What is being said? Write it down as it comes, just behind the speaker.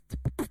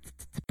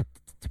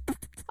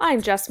I'm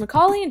Jess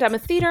McCauley, and I'm a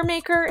theater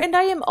maker, and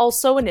I am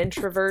also an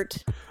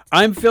introvert.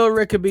 I'm Phil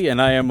Rickaby,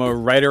 and I am a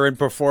writer and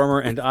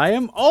performer, and I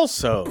am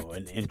also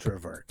an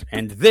introvert.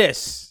 And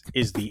this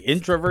is the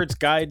Introvert's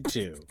Guide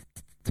to.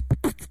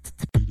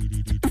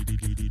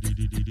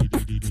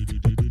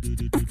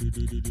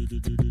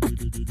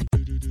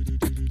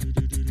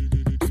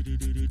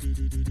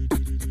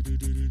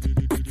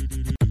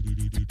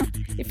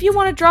 If you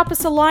want to drop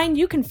us a line,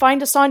 you can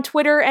find us on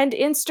Twitter and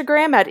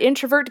Instagram at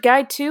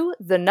introvertguide2,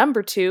 the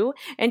number 2,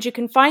 and you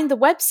can find the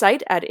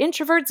website at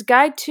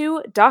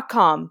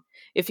introvertsguide2.com.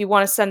 If you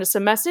want to send us a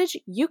message,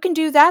 you can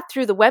do that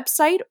through the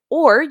website,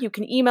 or you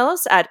can email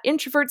us at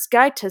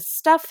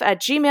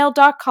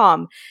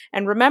introvertsguidetostuff@gmail.com.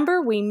 And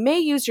remember, we may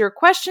use your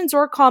questions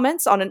or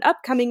comments on an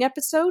upcoming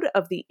episode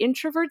of the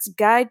Introvert's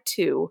Guide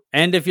to.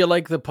 And if you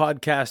like the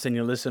podcast and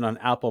you listen on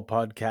Apple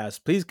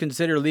Podcasts, please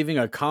consider leaving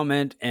a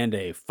comment and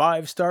a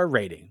 5-star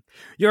rating.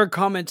 Your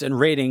comments and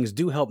ratings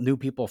do help new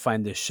people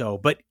find this show,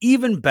 but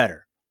even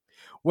better,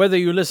 whether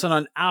you listen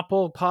on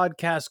Apple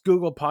Podcasts,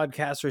 Google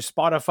Podcasts, or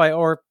Spotify,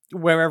 or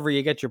wherever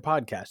you get your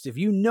podcasts, if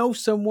you know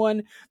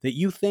someone that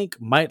you think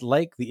might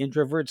like the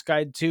Introvert's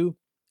Guide to,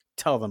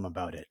 tell them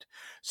about it.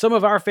 Some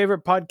of our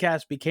favorite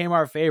podcasts became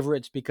our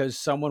favorites because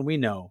someone we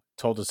know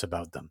told us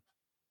about them.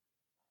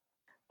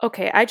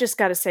 Okay, I just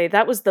gotta say,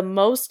 that was the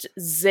most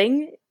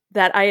zing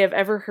that I have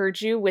ever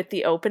heard you with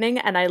the opening,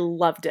 and I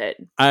loved it.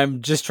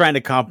 I'm just trying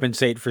to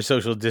compensate for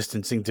social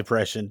distancing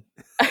depression.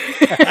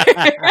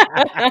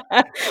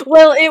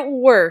 Well, it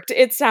worked.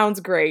 It sounds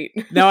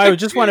great. Now, I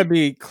just want to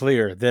be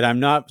clear that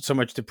I'm not so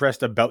much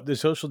depressed about the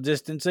social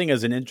distancing.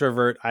 As an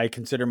introvert, I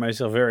consider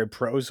myself very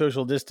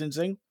pro-social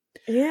distancing.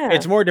 Yeah.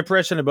 It's more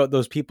depression about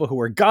those people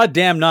who are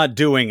goddamn not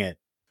doing it.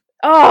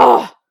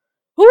 Oh,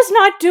 who's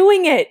not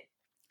doing it?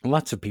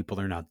 Lots of people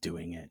are not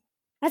doing it.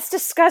 That's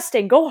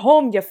disgusting. Go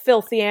home, you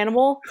filthy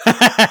animal.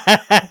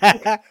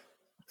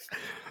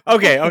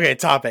 Okay.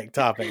 Topic.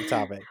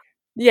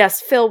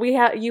 Yes, Phil,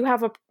 you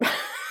have a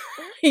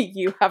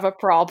you have a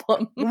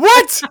problem.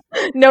 What?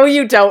 No,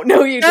 you don't.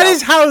 That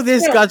is how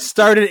this got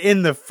started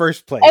in the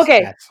first place.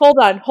 Okay, Yes. hold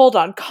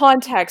on.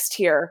 Context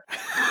here.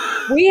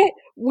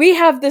 We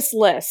have this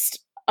list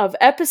of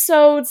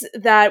episodes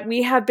that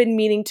we have been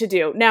meaning to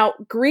do. Now,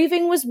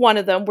 grieving was one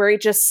of them where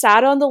it just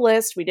sat on the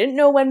list. We didn't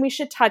know when we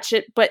should touch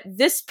it, but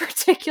this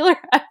particular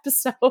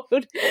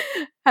episode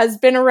has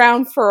been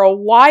around for a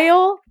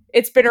while.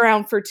 It's been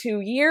around for 2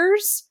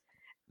 years.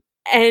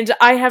 And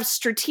I have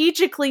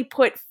strategically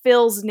put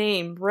Phil's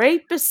name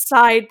right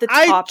beside the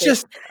topic.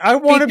 I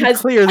want to be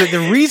clear that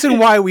the reason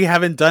why we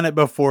haven't done it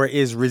before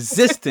is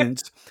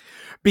resistance,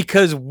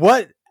 because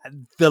what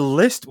the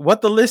list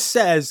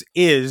says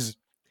is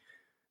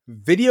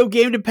video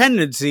game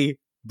dependency,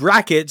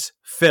 brackets,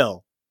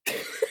 Phil.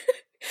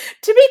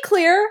 To be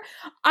clear,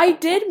 I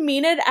did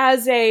mean it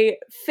as a,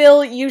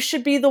 Phil, you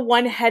should be the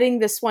one heading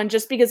this one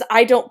just because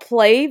I don't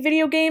play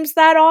video games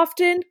that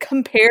often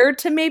compared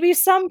to maybe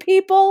some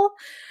people.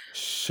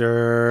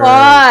 Sure.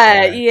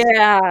 But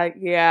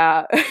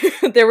yeah.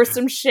 There was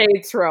some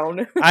shade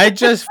thrown. I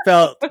just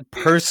felt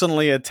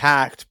personally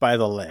attacked by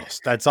the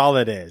list. That's all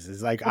it is.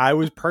 It's like I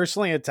was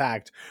personally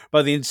attacked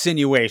by the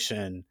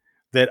insinuation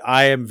that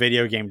I am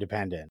video game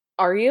dependent.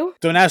 Are you?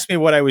 Don't ask me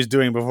what I was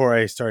doing before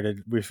we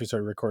started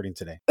recording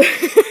today.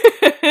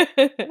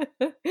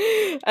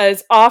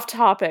 It's off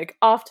topic.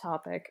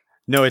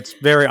 No, it's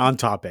very on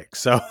topic.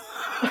 So,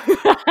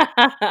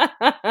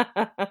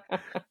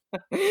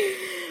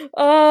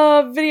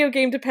 video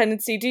game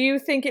dependency. Do you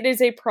think it is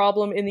a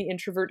problem in the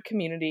introvert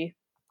community?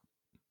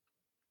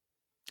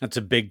 that's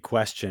a big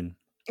question.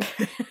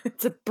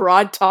 It's a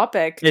broad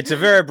topic. It's a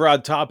very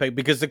broad topic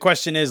because the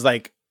question is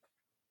like,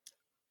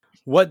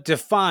 what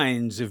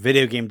defines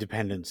video game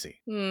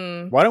dependency?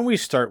 Why don't we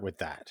start with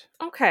that?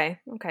 Okay.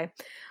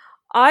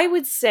 I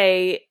would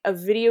say a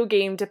video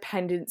game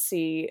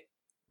dependency,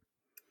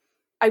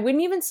 I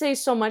wouldn't even say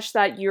so much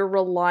that you're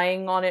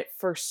relying on it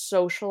for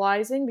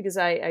socializing, because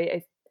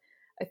I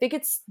think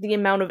it's the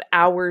amount of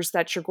hours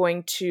that you're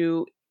going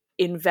to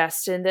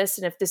invest in this.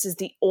 And if this is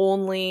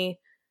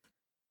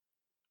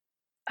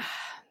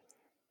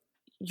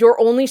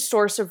your only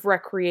source of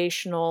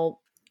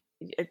recreational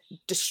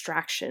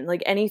distraction,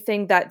 like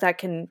anything that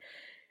can,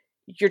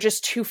 you're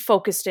just too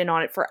focused in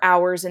on it for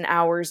hours and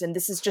hours, and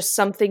this is just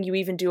something you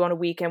even do on a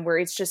weekend where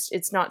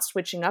it's not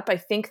switching up. I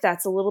think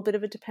that's a little bit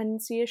of a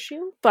dependency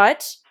issue,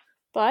 but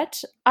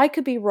I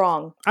could be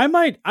wrong. I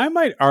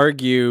might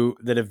argue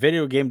that a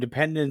video game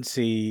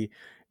dependency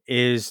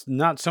is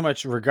not so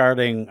much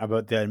regarding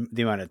about the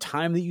amount of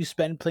time that you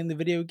spend playing the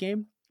video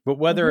game, but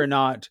whether or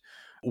not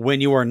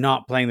when you are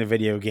not playing the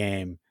video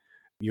game,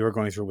 you are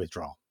going through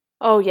withdrawal.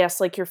 Oh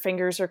yes, like your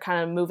fingers are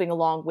kind of moving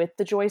along with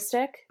the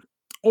joystick.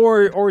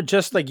 Or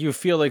just like you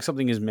feel like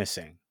something is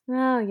missing.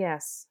 Oh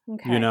yes.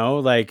 Okay. You know,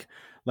 like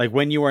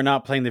when you are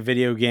not playing the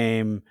video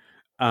game,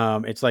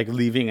 it's like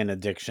leaving an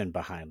addiction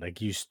behind. Like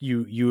you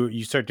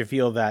start to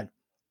feel that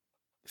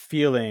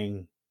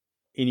feeling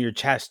in your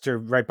chest or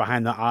right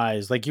behind the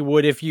eyes, like you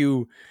would if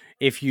you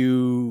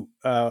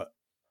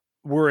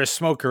were a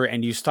smoker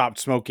and you stopped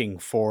smoking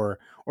or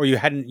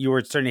you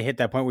were starting to hit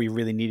that point where you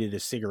really needed a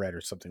cigarette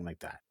or something like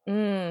that.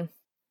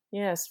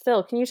 Yes.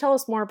 Phil, can you tell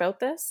us more about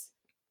this?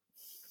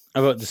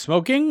 About the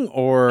smoking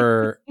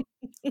or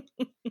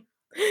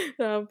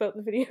About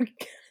the video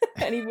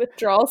any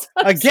withdrawals?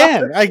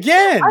 again, I'm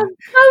so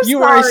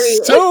you are sorry.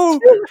 so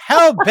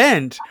hell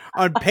bent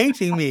on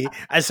painting me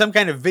as some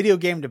kind of video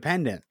game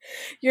dependent.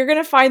 You're going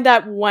to find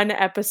that one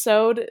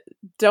episode.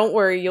 Don't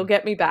worry, you'll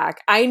get me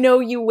back. I know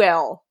you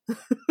will.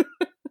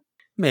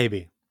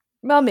 Maybe.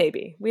 Well,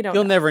 maybe. We don't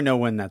You'll know. never know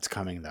when that's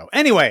coming though.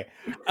 Anyway,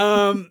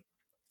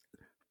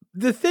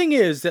 the thing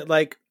is that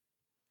like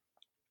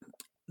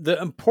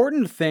the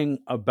important thing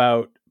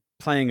about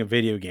playing a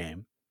video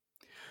game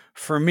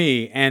for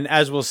me, and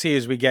as we'll see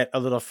as we get a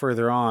little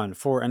further on,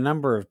 for a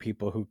number of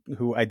people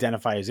who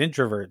identify as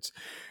introverts,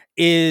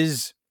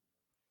 is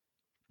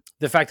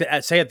the fact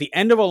that at the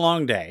end of a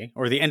long day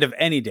or the end of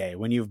any day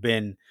when you've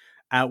been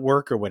at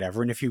work or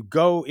whatever, and if you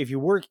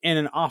work in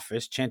an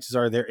office, chances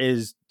are there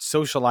is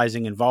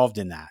socializing involved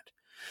in that.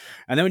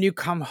 And then when you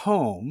come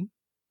home,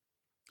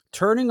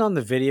 turning on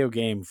the video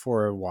game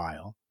for a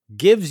while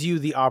gives you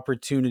the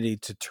opportunity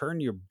to turn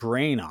your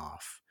brain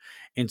off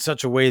in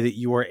such a way that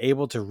you are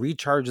able to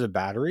recharge the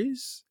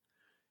batteries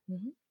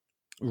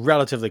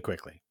relatively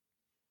quickly.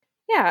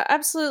 Yeah,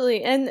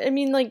 absolutely. And I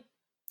mean, like,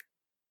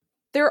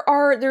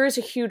 there is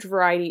a huge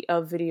variety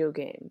of video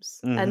games.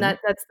 And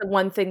that's the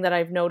one thing that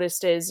I've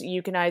noticed is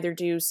you can either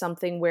do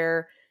something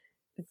where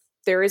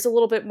there is a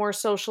little bit more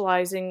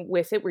socializing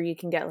with it, where you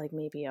can get like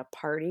maybe a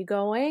party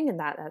going, and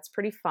that's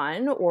pretty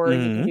fun, or you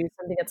can do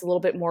something that's a little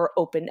bit more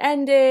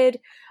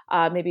open-ended,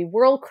 maybe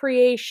world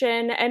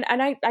creation. And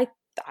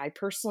I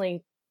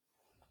personally,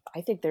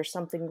 I think there's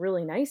something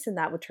really nice in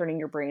that with turning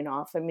your brain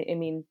off. I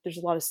mean, there's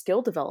a lot of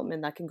skill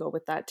development that can go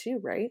with that too,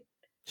 right?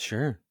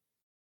 Sure.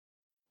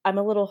 I'm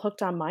a little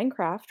hooked on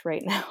Minecraft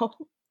right now.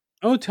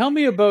 Oh, tell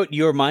me about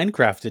your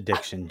Minecraft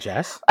addiction,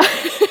 Jess.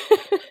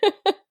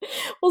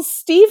 Well,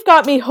 Steve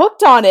got me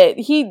hooked on it.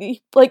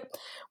 He like,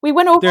 we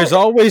went over. There's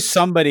always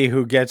somebody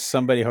who gets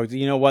somebody hooked.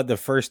 You know what? The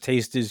first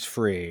taste is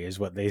free, is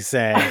what they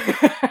say.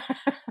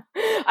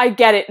 I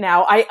get it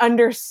now. I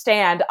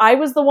understand. I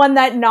was the one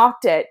that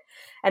knocked it,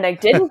 and I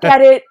didn't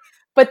get it.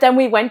 But then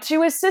we went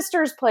to his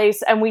sister's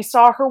place, and we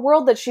saw her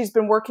world that she's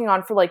been working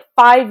on for like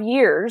 5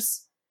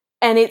 years,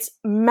 and it's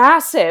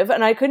massive,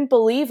 and I couldn't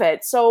believe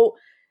it. So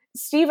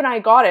Steve and I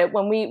got it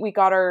when we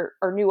got our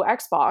new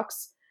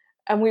Xbox,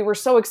 and we were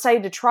so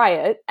excited to try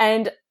it.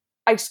 And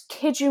I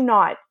kid you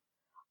not,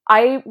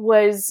 I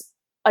was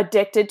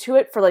addicted to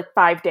it for like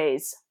 5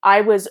 days.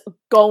 I was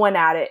going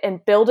at it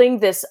and building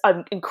this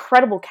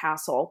incredible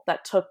castle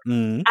that took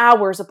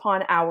hours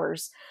upon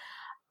hours.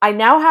 I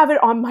now have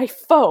it on my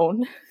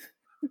phone.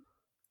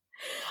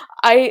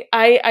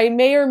 I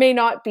may or may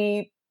not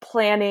be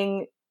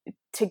planning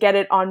to get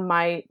it on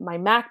my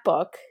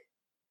MacBook.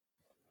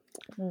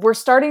 We're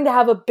starting to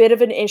have a bit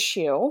of an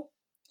issue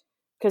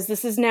because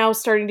this is now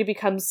starting to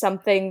become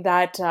something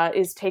that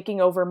is taking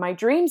over my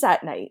dreams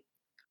at night.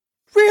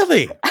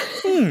 Really?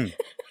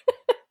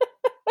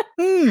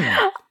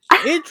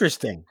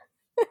 Interesting.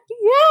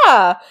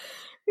 Yeah.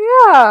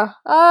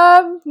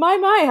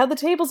 My, how the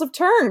tables have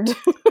turned.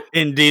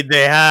 Indeed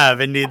they have.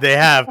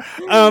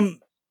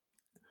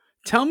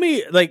 Tell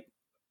me, like,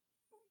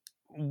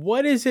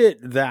 what is it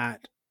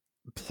that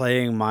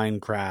playing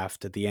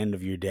Minecraft at the end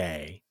of your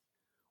day,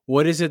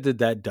 what is it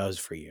that does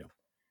for you?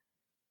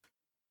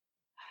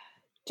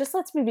 Just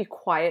lets me be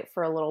quiet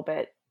for a little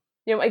bit.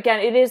 You know, again,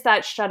 it is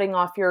that shutting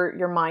off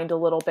your mind a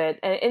little bit.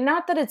 And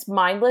not that it's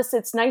mindless,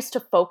 it's nice to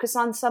focus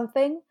on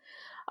something.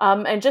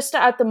 And just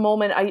at the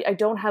moment, I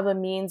don't have a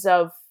means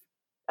of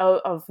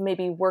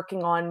maybe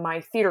working on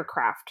my theater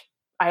craft.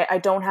 I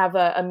don't have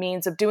a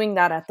means of doing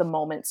that at the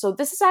moment. So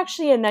this is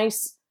actually a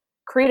nice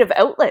creative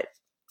outlet,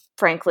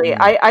 frankly.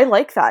 I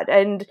like that.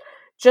 And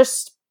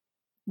just,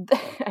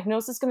 I know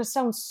this is going to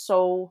sound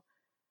so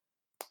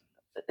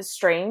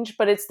strange,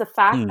 but it's the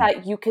fact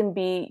that you can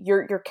be,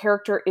 your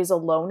character is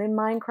alone in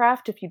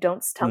Minecraft if you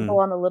don't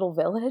stumble on a little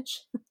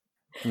village.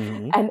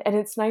 And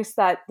it's nice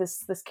that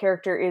this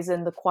character is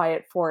in the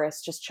quiet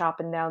forest just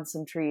chopping down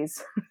some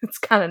trees. It's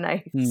kind of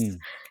nice.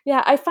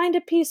 Yeah, I find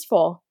it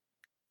peaceful.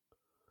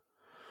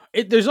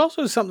 There's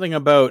also something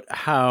about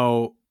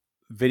how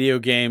video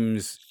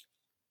games,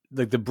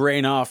 like the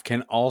brain off,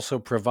 can also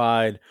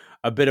provide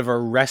a bit of a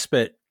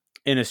respite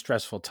in a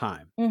stressful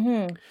time.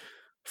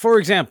 For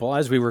example,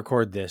 as we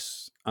record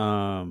this,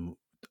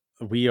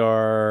 we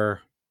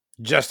are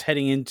just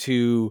heading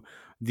into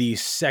the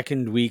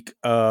second week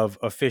of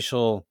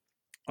official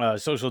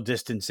social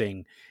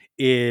distancing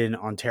in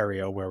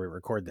Ontario, where we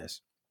record this.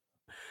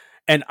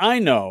 And I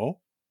know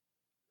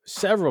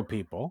several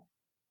people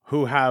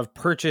who have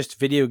purchased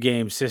video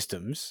game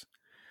systems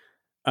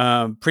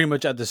pretty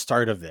much at the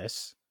start of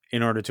this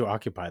in order to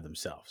occupy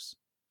themselves.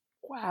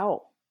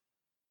 Wow.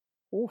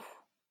 Oof.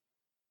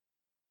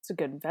 It's a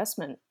good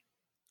investment.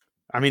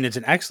 I mean, it's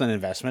an excellent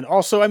investment.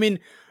 Also, I mean,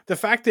 the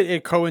fact that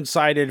it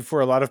coincided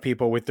for a lot of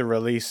people with the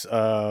release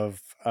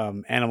of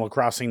Animal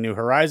Crossing New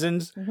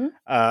Horizons,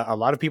 a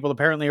lot of people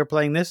apparently are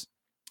playing this.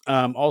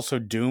 Also,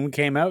 Doom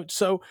came out,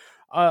 so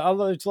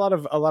it's a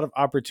lot of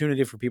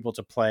opportunity for people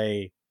to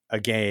play a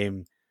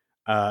game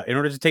in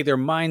order to take their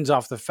minds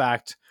off the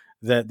fact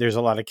that there's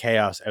a lot of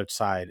chaos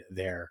outside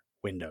their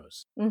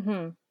windows.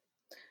 Mm-hmm.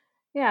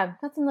 Yeah,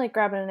 nothing like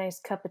grabbing a nice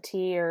cup of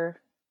tea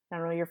or, I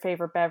don't know, your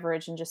favorite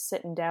beverage and just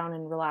sitting down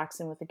and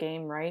relaxing with the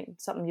game, right?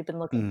 It's something you've been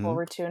looking Mm-hmm.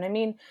 forward to. And I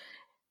mean,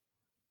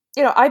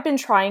 I've been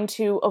trying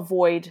to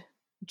avoid,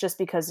 just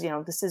because,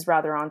 this is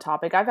rather on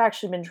topic, I've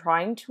actually been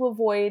trying to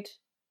avoid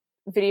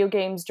video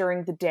games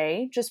during the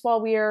day, just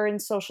while we are in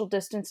social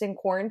distancing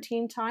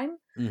quarantine time,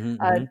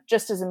 Mm-hmm.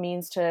 just as a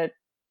means to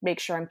make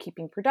sure I'm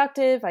keeping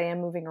productive. I am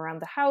moving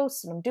around the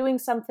house and I'm doing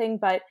something,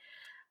 but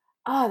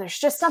there's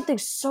just something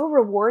so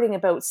rewarding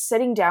about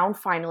sitting down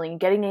finally and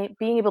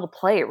being able to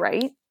play,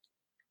 right?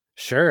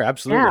 Sure,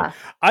 absolutely. Yeah.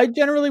 I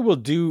generally will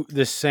do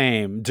the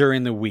same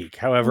during the week.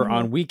 However, Mhm.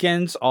 on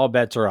weekends, all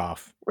bets are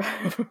off.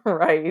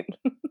 Right.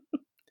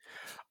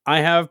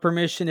 I have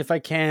permission, if I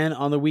can,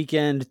 on the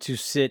weekend to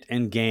sit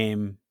and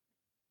game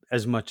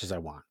as much as I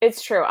want.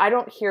 It's true. I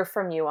don't hear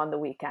from you on the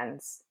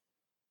weekends.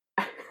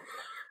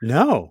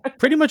 No,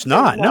 pretty much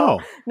not. No. No,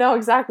 No,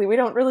 exactly. We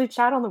don't really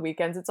chat on the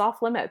weekends. It's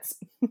off limits.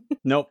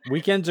 nope.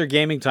 Weekends are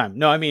gaming time.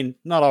 No, I mean,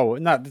 not all,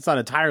 not, it's not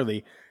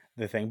entirely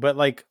the thing, but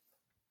like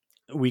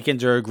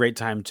weekends are a great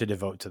time to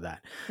devote to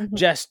that. Mhm.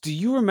 Jess, do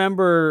you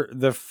remember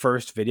the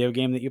first video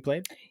game that you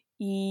played?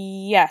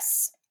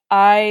 Yes.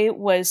 I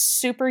was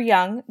super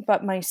young,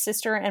 but my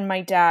sister and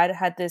my dad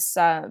had this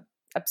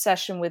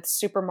obsession with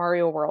Super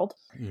Mario World,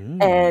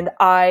 and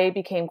I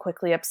became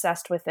quickly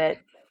obsessed with it,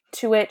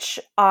 to which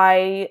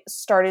I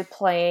started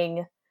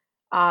playing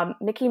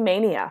Mickey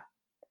Mania.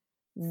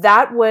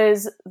 That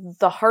was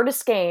the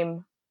hardest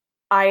game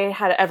I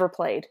had ever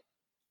played.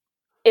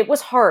 It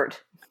was hard.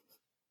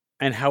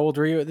 And how old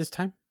were you at this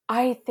time?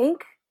 I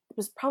think it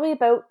was probably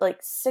about like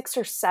 6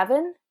 or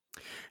 7.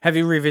 Have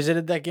you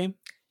revisited that game?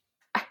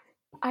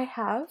 I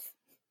have.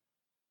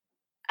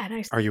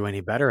 And Are you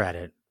any better at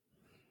it?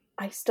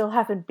 I still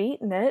haven't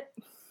beaten it.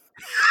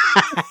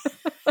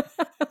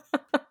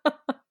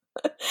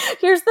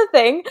 Here's the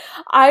thing.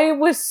 I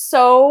was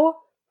so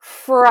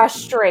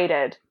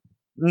frustrated.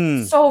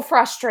 So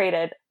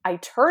frustrated. I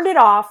turned it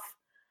off.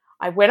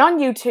 I went on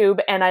YouTube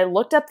and I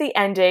looked up the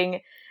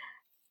ending,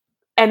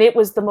 and it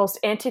was the most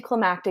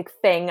anticlimactic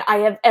thing I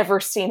have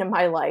ever seen in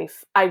my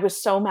life. I was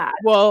so mad.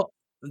 Well,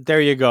 there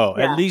you go.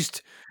 Yeah.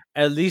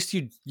 At least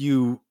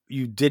you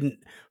didn't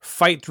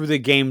fight through the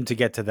game to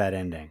get to that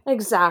ending.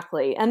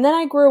 Exactly. And then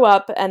I grew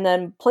up, and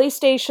then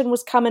PlayStation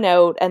was coming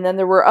out, and then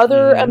there were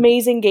other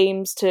amazing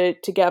games to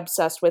get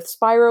obsessed with.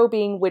 Spyro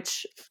being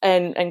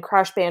and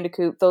Crash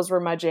Bandicoot, those were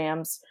my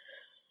jams.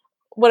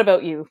 What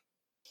about you?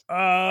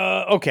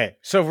 Okay.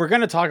 So if we're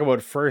gonna talk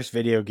about first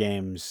video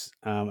games,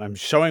 I'm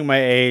showing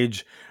my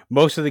age.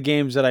 Most of the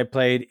games that I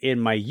played in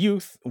my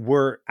youth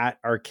were at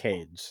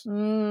arcades.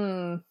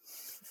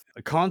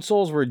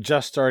 Consoles were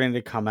just starting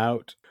to come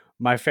out.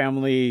 My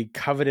family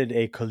coveted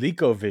a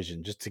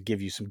ColecoVision, just to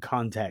give you some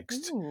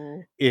context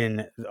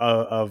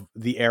of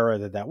the era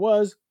that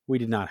was. We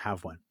did not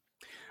have one.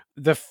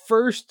 The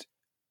first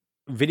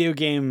video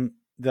game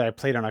that I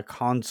played on a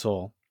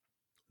console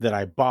that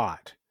I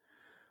bought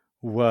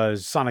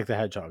was Sonic the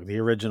Hedgehog, the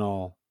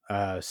original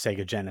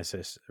Sega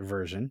Genesis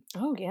version.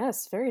 Oh,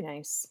 yes. Very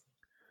nice.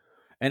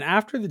 And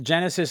after the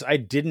Genesis, I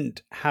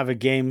didn't have a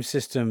game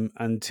system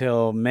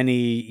until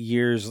many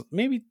years,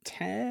 maybe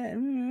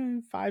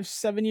 7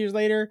 years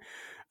later,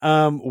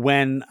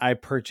 when I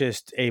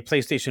purchased a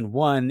PlayStation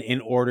 1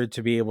 in order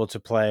to be able to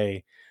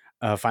play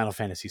Final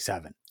Fantasy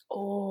 7.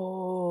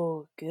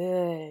 Oh,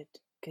 good.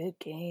 Good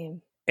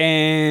game.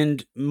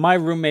 And my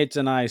roommates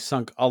and I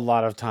sunk a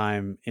lot of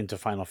time into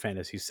Final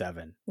Fantasy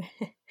 7.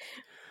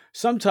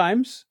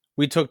 Sometimes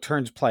we took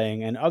turns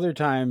playing, and other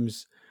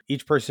times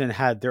each person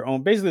had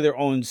basically their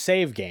own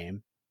save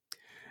game,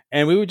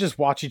 and we would just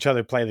watch each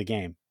other play the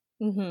game.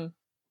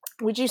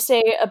 Would you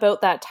say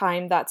about that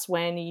time that's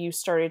when you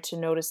started to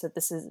notice that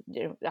this is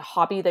a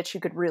hobby that you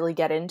could really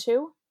get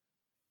into?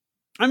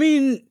 I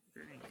mean,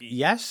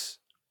 yes.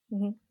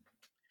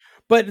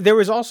 But there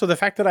was also the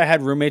fact that I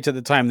had roommates at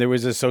the time. There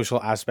was a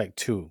social aspect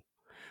too.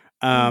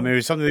 It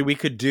was something that we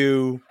could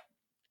do,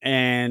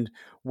 and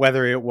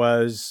whether it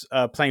was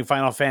playing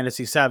Final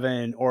Fantasy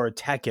 7 or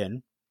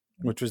Tekken,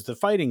 which was the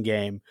fighting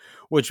game,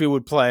 which we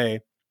would play,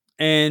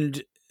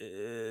 and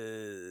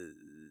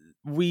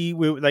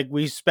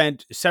we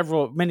spent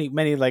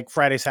many like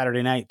Friday,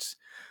 Saturday nights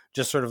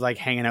just sort of like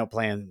hanging out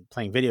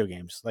playing video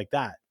games like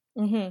that.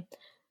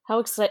 How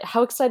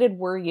excited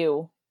were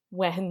you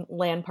when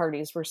LAN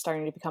parties were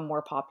starting to become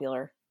more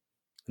popular?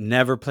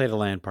 Never played a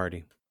LAN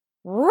party.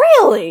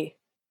 Really?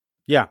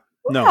 Yeah.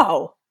 Wow.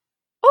 No.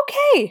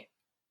 Okay.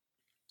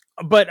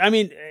 But I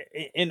mean,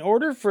 in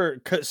order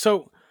for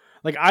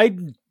like I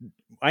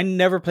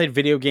never played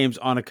video games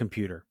on a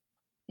computer.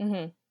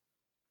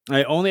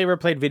 I only ever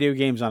played video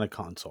games on a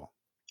console.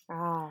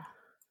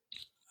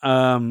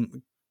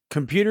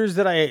 Computers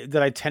that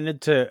I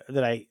tended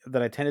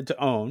to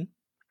own.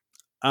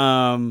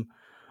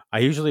 I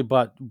usually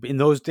bought in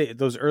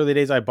those early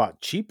days. I bought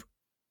cheap,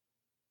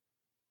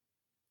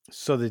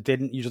 so they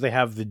didn't usually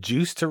have the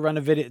juice to run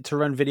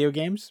video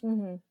games.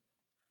 Mm-hmm.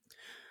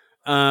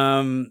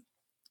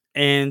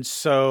 And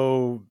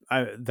so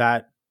I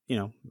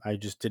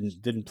just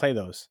didn't play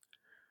those.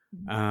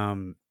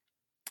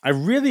 I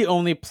really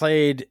only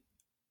played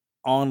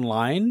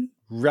online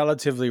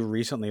relatively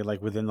recently,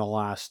 like within the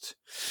last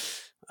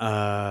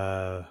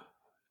 10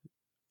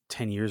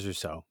 years or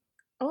so.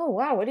 Oh,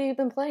 wow. What have you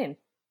been playing?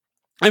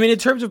 I mean, in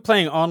terms of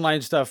playing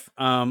online stuff,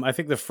 I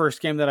think the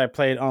first game that I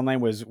played online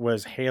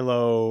was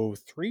Halo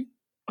 3.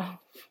 Oh,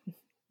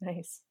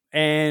 nice.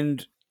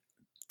 And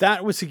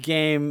that was a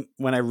game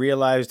when I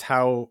realized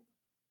how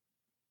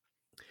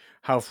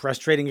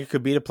frustrating it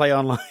could be to play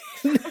online.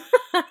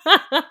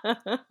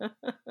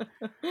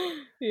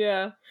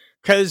 Yeah.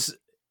 Because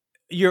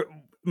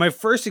my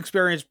first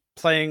experience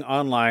playing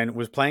online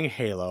was playing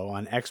Halo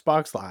on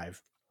Xbox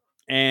Live.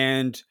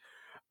 And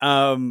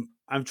I'm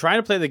trying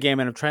to play the game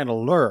and I'm trying to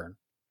learn.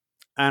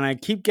 And I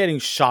keep getting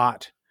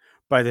shot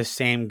by the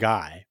same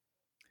guy.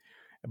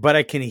 But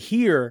I can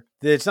hear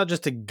that it's not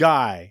just a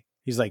guy.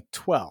 He's like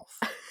 12.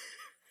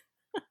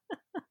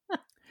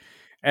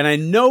 And I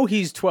know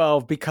he's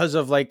 12 because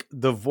of like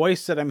the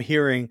voice that I'm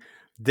hearing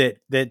that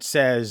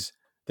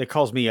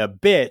calls me a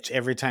bitch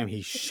every time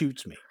he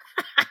shoots me.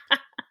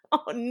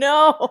 Oh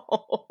no.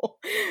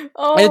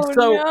 And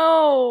so,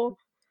 No.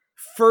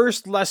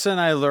 first lesson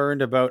I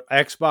learned about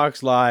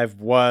Xbox Live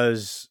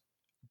was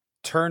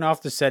turn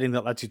off the setting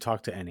that lets you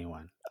talk to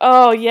anyone.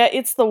 Oh yeah,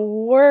 it's the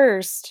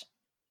worst.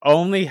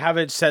 Only have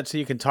it set so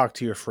you can talk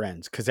to your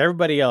friends, because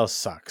everybody else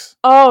sucks.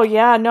 Oh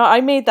yeah, no,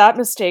 I made that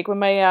mistake when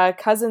my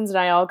cousins and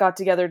I all got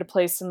together to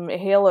play some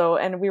Halo,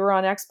 and we were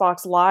on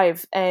Xbox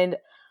Live, and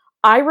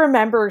I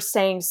remember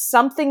saying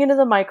something into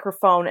the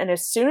microphone, and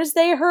as soon as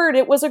they heard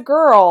it was a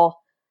girl,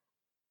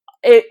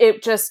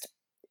 it just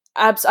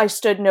I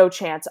stood no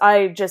chance.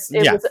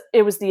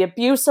 It was the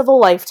abuse of a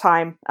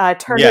lifetime.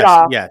 Turned it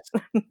off. Yes.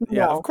 No.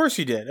 Yeah, of course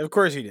you did.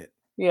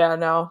 Yeah,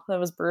 no, that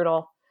was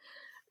brutal.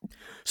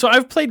 So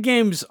I've played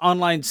games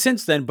online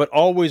since then, but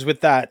always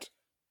with that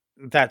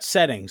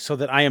setting, so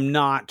that I am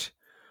not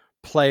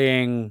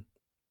playing.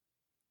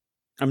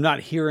 I'm not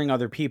hearing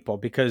other people,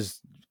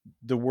 because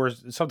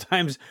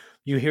sometimes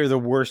you hear the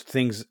worst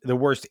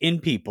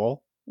in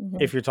people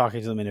if you're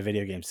talking to them in a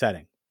video game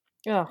setting.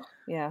 Oh,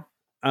 yeah.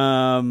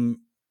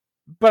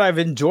 But I've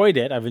enjoyed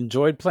it. I've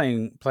enjoyed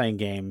playing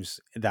games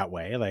that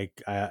way.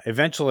 Like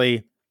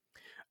eventually,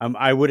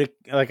 I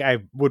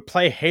would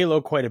play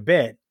Halo quite a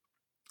bit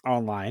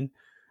online.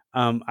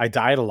 I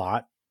died a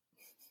lot.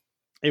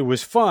 It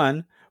was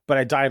fun, but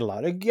I died a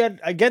lot. I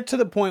get to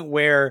the point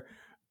where,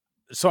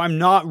 so I'm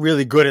not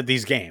really good at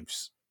these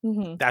games.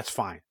 Mm-hmm. That's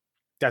fine.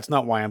 That's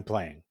not why I'm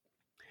playing.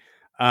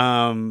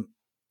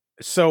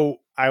 So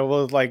I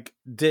was like,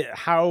 did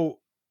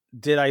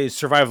I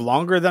survive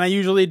longer than I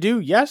usually do?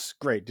 Yes,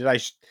 great. Did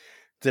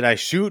I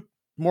shoot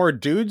more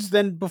dudes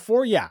than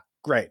before? Yeah,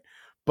 great.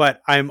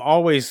 But I'm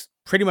always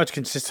pretty much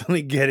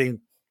consistently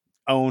getting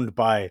owned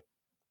by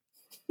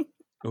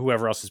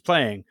whoever else is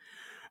playing,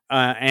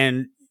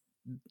 and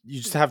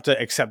you just have to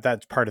accept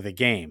that's part of the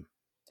game.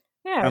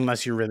 Yeah,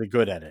 unless you're really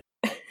good at it.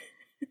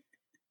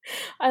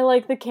 I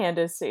like the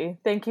candidacy.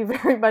 Thank you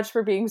very much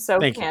for being so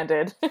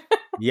candid.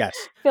 Yes.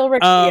 Feel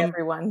Ricky,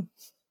 everyone.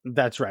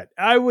 That's right.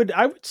 I would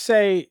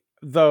say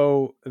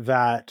though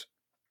that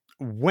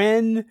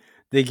when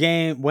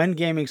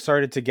gaming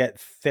started to get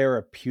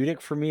therapeutic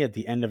for me at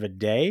the end of a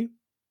day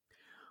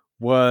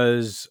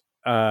was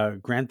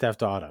Grand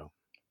Theft Auto.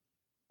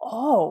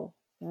 Oh,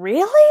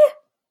 really?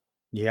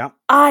 Yeah.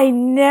 I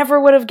never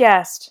would have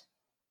guessed.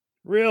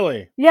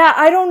 Really? Yeah,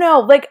 I don't know.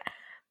 Like,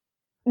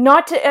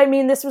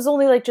 this was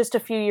only like just a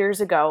few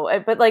years ago,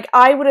 but like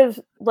I would have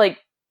like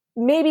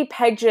maybe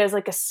pegged you as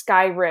like a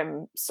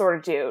Skyrim sort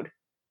of dude.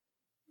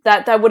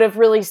 That would have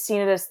really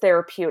seen it as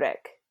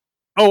therapeutic.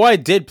 Oh, I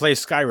did play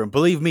Skyrim.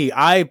 Believe me,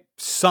 I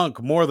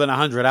sunk more than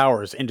 100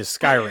 hours into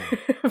Skyrim.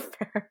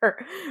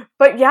 Fair.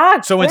 But yeah.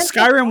 So when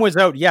Skyrim was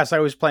out, yes, I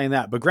was playing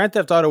that. But Grand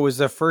Theft Auto was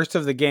the first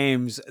of the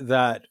games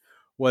that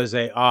was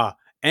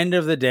end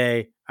of the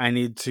day, I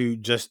need to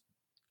just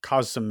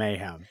cause some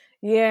mayhem.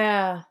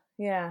 Yeah,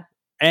 yeah.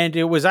 And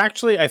it was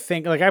actually, I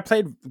think, like I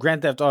played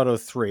Grand Theft Auto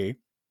 3.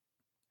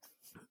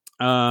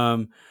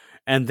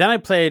 And then I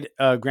played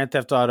Grand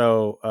Theft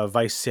Auto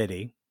Vice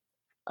City.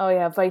 Oh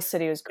yeah, Vice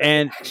City was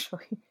great,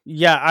 actually.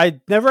 Yeah,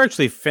 I never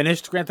actually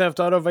finished Grand Theft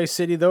Auto Vice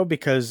City though,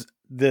 because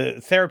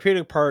the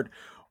therapeutic part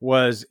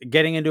was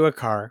getting into a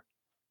car,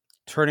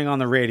 turning on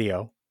the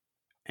radio,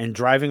 and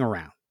driving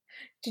around.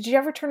 Did you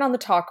ever turn on the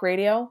talk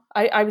radio?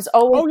 I was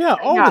always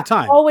the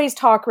time. Always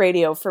talk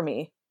radio for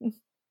me.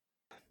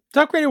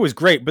 Talk radio was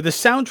great, but the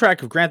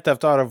soundtrack of Grand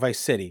Theft Auto Vice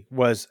City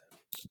was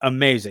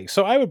amazing.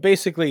 So I would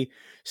basically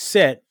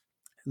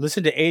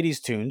listen to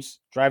 80s tunes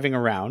driving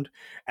around,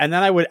 and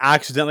then I would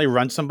accidentally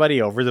run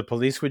somebody over. The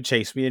police would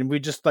chase me, and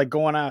we'd just like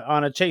go on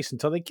a chase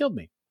until they killed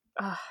me.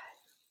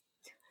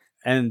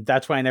 and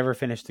that's why I never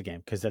finished the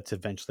game, because that's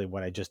eventually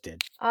what I just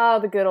did. Ah,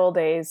 the good old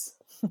days.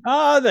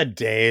 Oh, the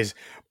days!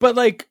 But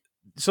like,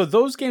 so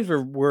those games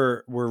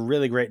were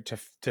really great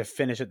to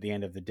finish at the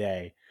end of the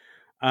day.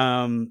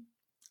 Um,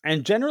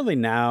 and generally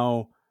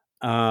now,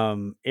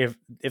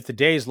 if the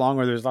day is long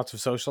or there's lots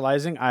of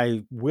socializing,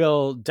 I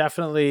will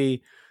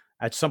definitely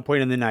at some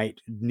point in the night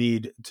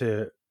need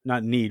to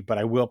not need, but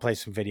I will play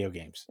some video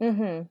games.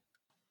 Mm-hmm.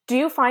 Do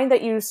you find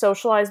that you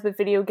socialize with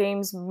video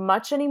games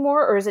much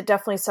anymore, or is it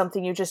definitely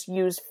something you just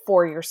use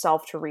for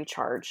yourself to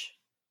recharge?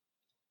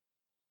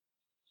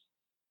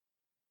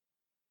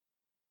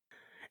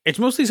 It's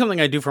mostly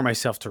something I do for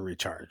myself to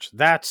recharge.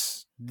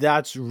 That's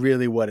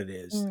really what it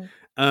is.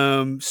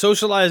 Mm,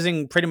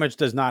 Socializing pretty much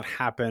does not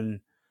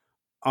happen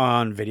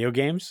on video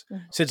games,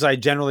 mhm. since I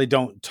generally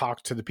don't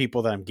talk to the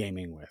people that I'm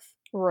gaming with.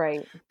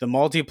 Right. The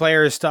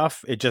multiplayer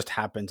stuff, it just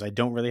happens. I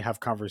don't really have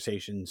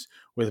conversations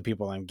with the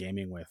people I'm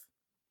gaming with.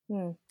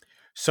 Mm,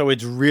 So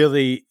it's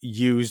really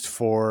used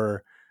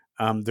for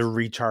the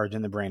recharge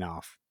and the brain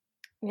off.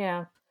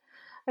 yeah.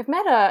 I've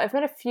met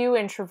a few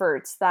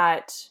introverts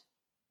that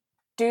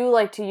do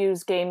like to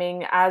use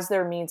gaming as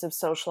their means of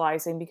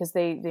socializing because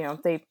they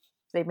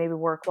maybe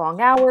work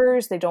long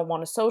hours, they don't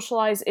want to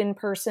socialize in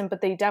person, but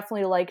they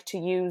definitely like to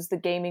use the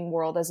gaming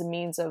world as a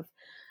means of,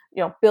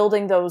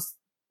 building those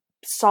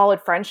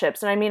solid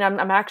friendships. And I mean,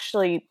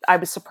 I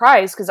was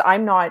surprised because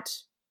I'm not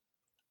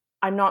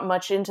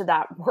much into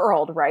that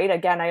world, right?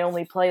 Again, I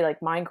only play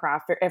like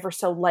Minecraft ever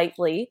so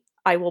lightly,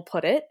 I will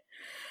put it.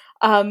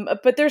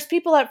 But there's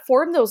people that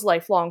form those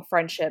lifelong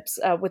friendships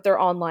with their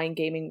online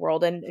gaming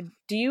world. And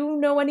do you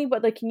know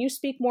anybody? Like, can you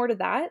speak more to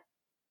that?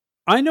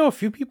 I know a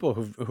few people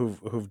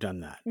who've done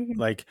that, Hmm.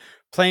 like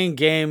playing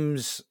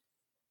games,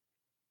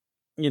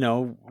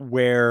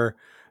 where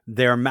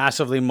they're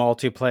massively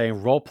multiplayer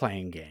role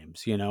playing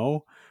games,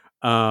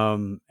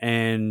 and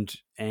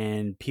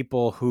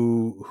people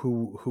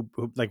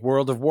who like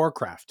World of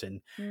Warcraft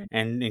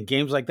and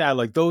games like that,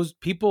 like those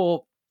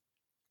people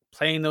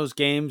playing those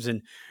games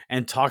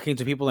and talking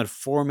to people and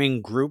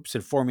forming groups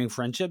and forming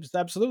friendships.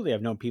 Absolutely,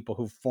 I've known people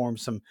who formed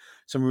some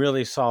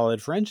really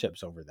solid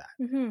friendships over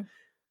that. Hmm.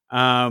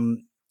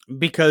 um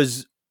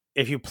because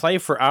if you play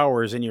for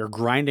hours and you're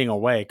grinding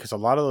away, because a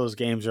lot of those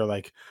games are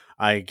like,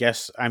 I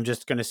guess I'm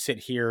just going to sit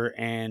here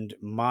and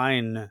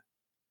mine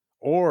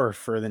ore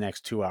for the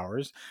next 2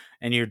 hours,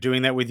 and you're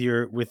doing that with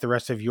the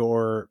rest of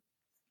your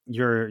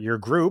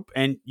group,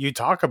 and you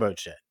talk about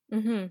shit.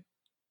 Hmm.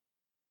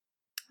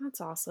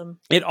 That's awesome.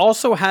 It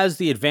also has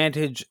the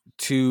advantage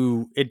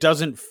to, it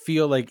doesn't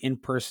feel like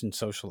in-person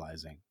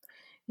socializing.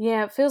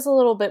 Yeah, it feels a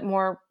little bit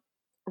more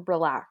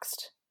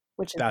relaxed,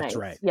 which is That's nice.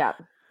 right. Yeah.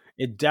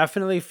 It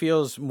definitely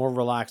feels more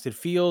relaxed. It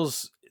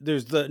feels there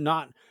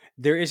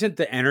isn't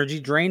the energy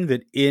drain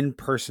that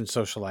in-person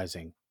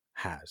socializing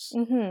has.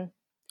 Hmm.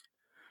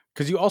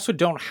 Because you also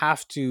don't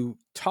have to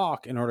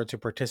talk in order to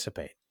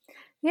participate.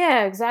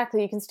 Yeah,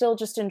 exactly. You can still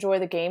just enjoy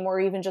the game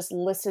or even just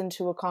listen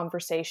to a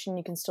conversation.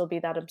 You can still be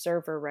that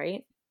observer,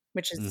 right?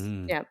 Which is,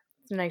 Hmm. yeah,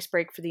 a nice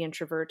break for the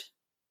introvert.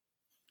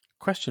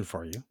 Question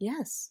for you.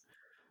 Yes.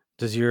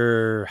 Does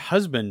your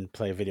husband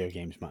play video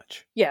games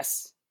much?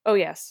 Yes. Oh,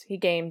 yes. He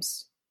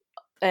games,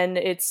 and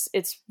it's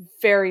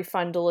very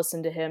fun to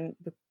listen to him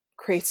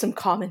create some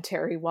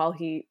commentary while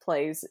he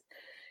plays.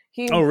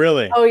 He, Oh,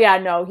 really? oh yeah,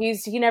 no, he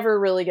never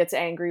really gets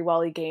angry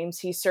while he games.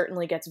 He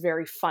certainly gets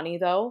very funny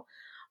though.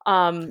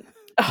 Um,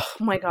 oh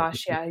my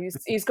gosh, yeah,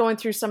 he's going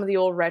through some of the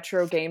old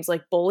retro games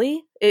like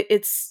Bully. It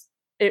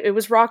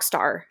was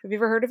Rockstar. Have you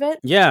ever heard of it?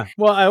 Yeah.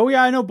 Well, oh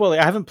yeah, I know Bully.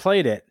 I haven't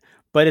played it,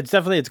 but it's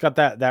got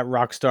that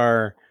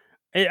Rockstar.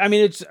 I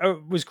mean, it's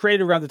was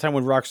created around the time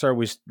when Rockstar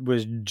was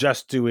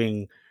just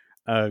doing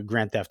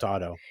Grand Theft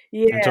Auto,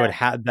 and so Yeah. it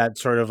had that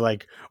sort of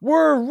like,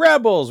 we're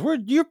rebels.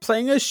 You're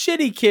playing a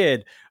shitty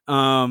kid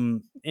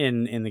in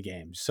the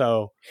game.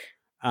 So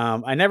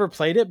I never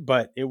played it,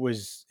 but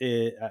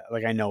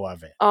like I know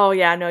of it. Oh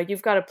yeah, no,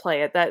 you've got to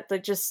play it. That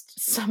just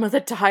some of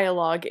the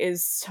dialogue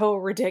is so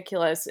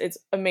ridiculous. It's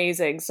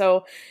amazing.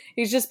 So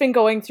he's just been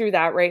going through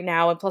that right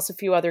now, and plus a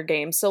few other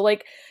games. So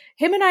like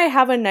him and I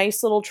have a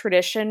nice little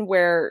tradition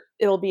where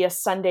it'll be a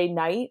Sunday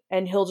night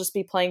and he'll just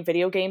be playing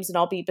video games and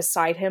I'll be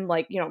beside him.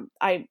 Like,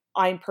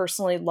 I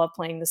personally love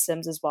playing The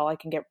Sims as well. I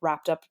can get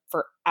wrapped up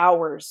for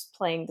hours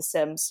playing The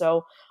Sims.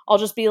 So I'll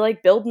just be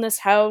like building this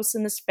house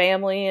and this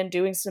family and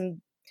doing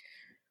some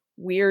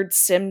weird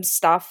sim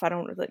stuff. I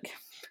don't like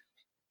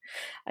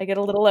I get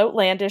a little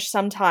outlandish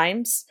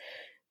sometimes.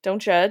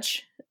 Don't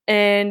judge.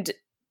 And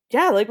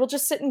yeah, like we'll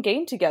just sit and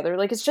game together.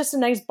 Like it's just a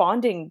nice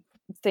bonding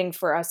thing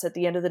for us at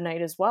the end of the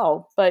night as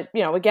well. But,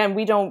 again,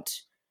 we don't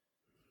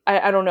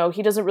I don't know,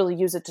 he doesn't really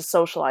use it to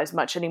socialize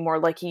much anymore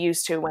like he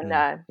used to when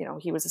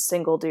Mm, he was a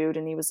single dude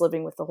and he was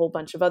living with a whole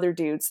bunch of other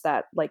dudes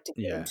that like to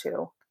game yeah.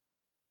 too.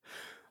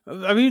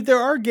 I mean, there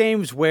are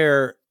games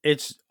where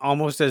it's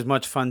almost as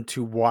much fun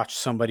to watch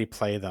somebody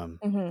play them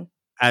Mhm.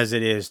 as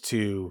it is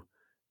to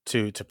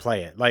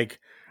play it. Like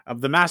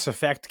the Mass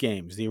Effect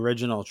games, the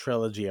original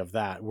trilogy of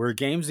that, were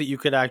games that you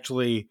could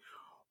actually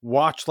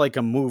watch like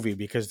a movie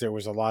because there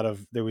was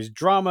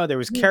drama, there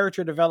was Mhm.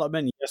 character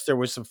development. Yes, there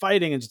was some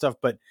fighting and stuff,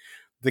 but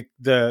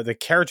the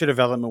character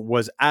development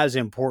was as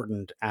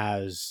important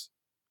as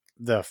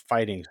the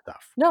fighting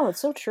stuff. No, it's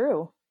so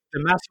true. The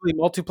massively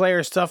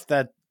multiplayer stuff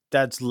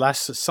that's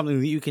less something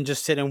that you can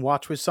just sit and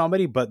watch with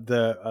somebody, but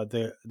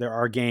there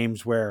are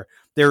games where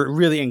they're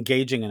really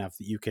engaging enough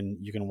that you can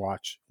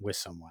watch with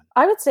someone.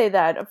 I would say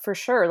that for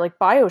sure. Like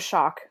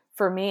BioShock,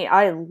 for me,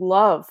 I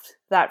loved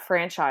that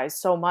franchise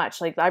so much.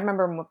 Like I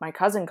remember when my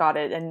cousin got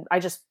it and I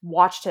just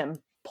watched him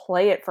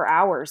play it for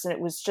hours and it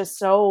was just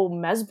so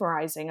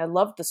mesmerizing. I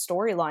loved the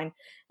storyline. And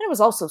it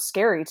was also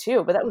scary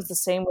too, but that was the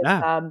same with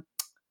Yeah.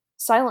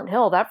 Silent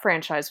Hill. That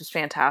franchise was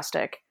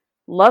fantastic.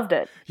 Loved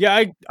it.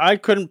 Yeah, I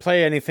couldn't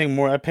play anything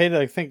more. I played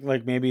I think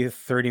like maybe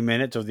 30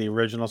 minutes of the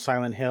original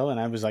Silent Hill and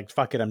I was like,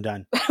 fuck it, I'm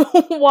done.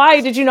 Why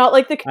did you not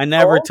like the I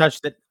never controls?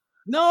 touched it.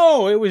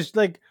 No, it was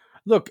like,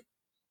 look,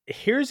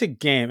 here's a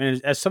game,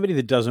 and as somebody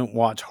that doesn't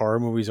watch horror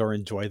movies or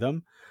enjoy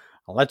them,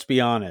 let's be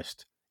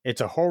honest.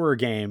 It's a horror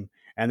game,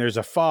 and there's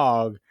a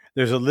fog.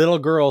 There's a little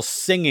girl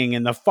singing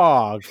in the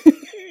fog,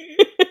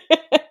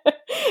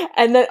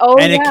 And then, oh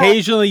and yeah.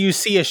 occasionally you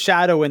see a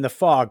shadow in the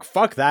fog.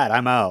 Fuck that.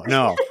 I'm out.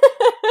 No,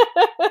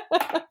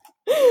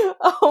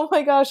 Oh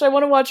my gosh, I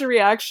want to watch a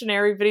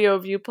reactionary video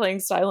of you playing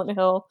Silent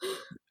Hill.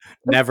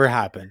 never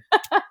happened.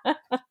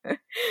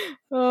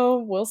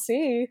 Oh, we'll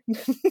see.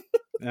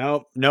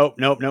 Nope, nope,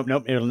 nope, nope,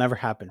 nope. It'll never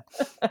happen.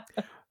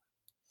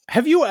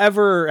 Have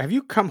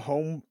you come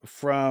home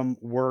from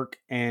work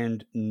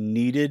and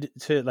needed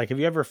to like have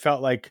you ever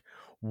felt like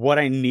what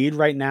I need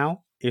right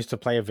now is to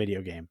play a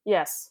video game?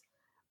 Yes.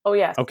 Oh,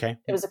 yes. Okay.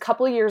 It was a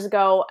couple of years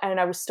ago, and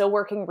I was still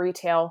working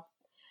retail,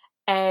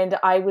 and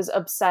I was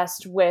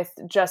obsessed with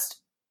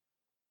just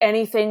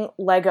anything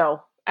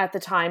Lego at the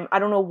time. I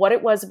don't know what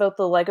it was about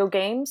the Lego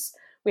games.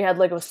 We had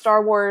Lego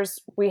Star Wars,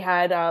 we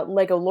had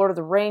Lego Lord of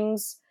the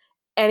Rings,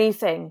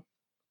 anything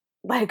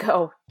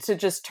Lego to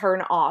just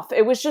turn off.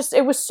 It was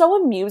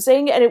so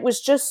amusing, and it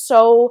was just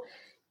so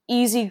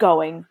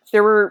easygoing.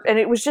 And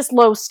it was just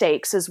low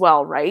stakes as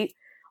well, right?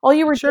 All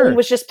you were doing Sure.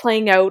 was just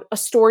playing out a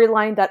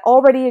storyline that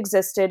already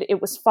existed. It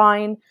was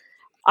fine.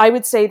 I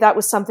would say that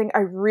was something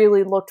I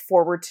really looked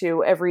forward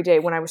to every day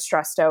when I was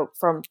stressed out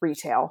from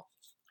retail.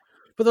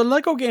 But the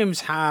Lego games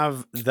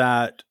have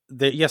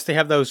yes, they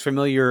have those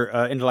familiar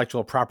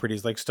intellectual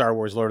properties like Star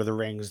Wars, Lord of the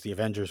Rings, the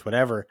Avengers,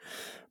 whatever.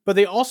 But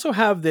they also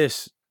have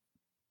this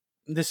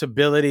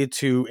ability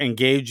to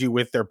engage you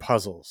with their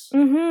puzzles,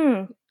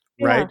 Mm-hmm.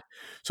 Yeah. right?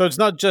 So it's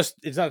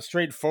not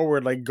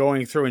straightforward like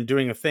going through and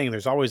doing a thing.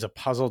 There's always a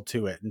puzzle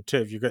to it, and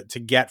to if you get to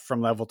get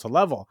from level to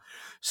level.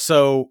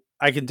 So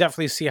I can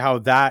definitely see how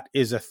that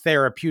is a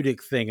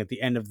therapeutic thing at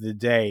the end of the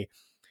day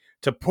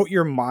to put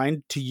your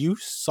mind to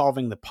use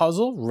solving the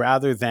puzzle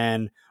rather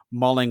than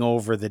mulling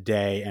over the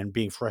day and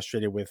being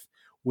frustrated with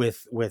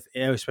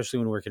especially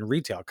when working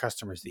retail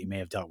customers that you may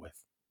have dealt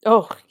with.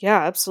 Oh,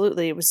 yeah,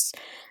 absolutely. It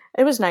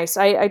was nice.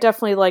 I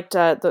definitely liked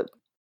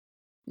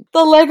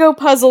the Lego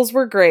puzzles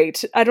were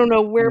great. I don't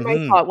know where my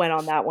Hmm. thought went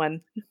on that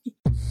one.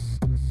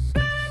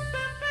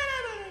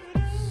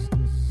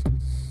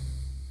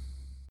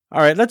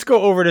 All right, let's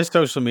go over to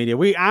social media.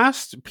 We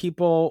asked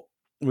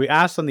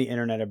on the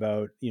internet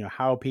about,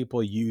 how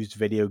people used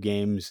video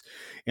games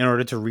in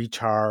order to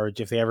recharge,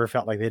 if they ever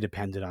felt like they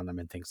depended on them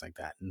and things like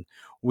that. And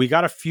we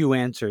got a few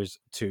answers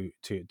to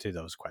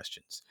those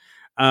questions.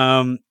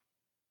 Um,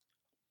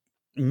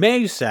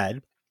 May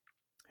said,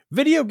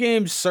 video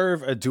games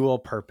serve a dual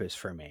purpose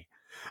for me.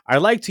 I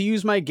like to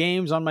use my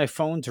games on my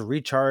phone to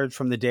recharge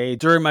from the day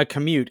during my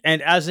commute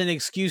and as an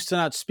excuse to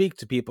not speak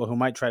to people who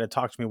might try to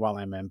talk to me while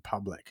I'm in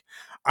public.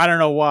 I don't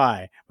know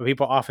why, but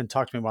people often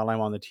talk to me while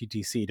I'm on the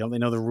TTC. Don't they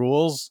know the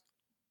rules?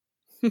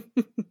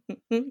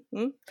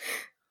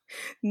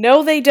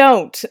 No, they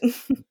don't.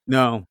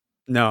 No,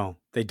 no,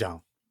 they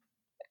don't.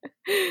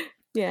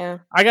 Yeah.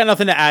 I got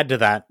nothing to add to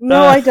that.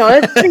 No, I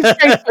don't. It's pretty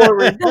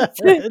straightforward.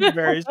 It's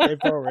very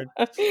straightforward.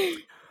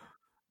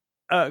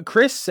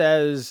 Chris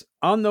says,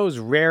 on those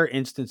rare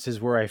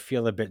instances where I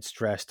feel a bit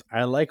stressed,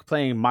 I like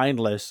playing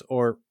mindless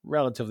or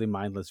relatively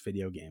mindless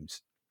video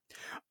games.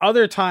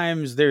 Other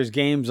times, there's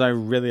games I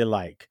really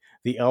like,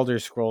 the Elder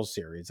Scrolls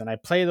series, and I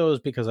play those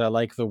because I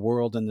like the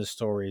world and the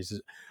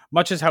stories,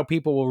 much as how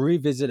people will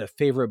revisit a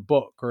favorite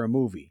book or a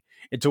movie.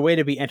 It's a way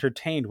to be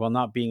entertained while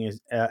not being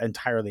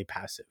entirely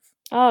passive.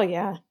 Oh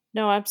yeah.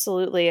 No,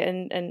 absolutely.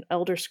 And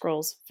Elder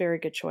Scrolls, very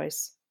good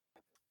choice.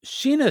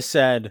 Sheena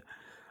said,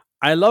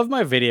 I love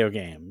my video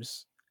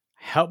games.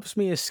 Helps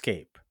me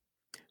escape.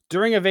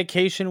 During a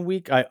vacation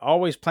week, I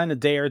always plan a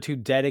day or two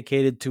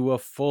dedicated to a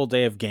full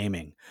day of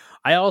gaming.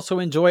 I also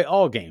enjoy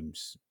all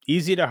games,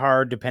 easy to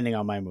hard depending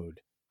on my mood.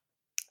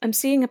 I'm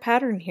seeing a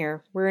pattern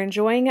here. We're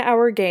enjoying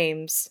our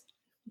games.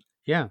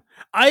 Yeah.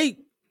 I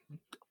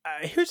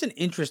Here's an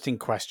interesting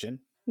question.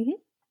 Mhm.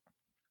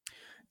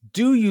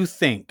 Do you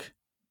think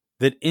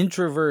that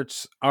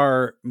introverts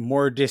are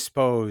more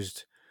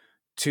disposed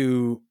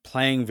to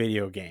playing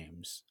video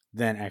games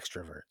than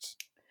extroverts?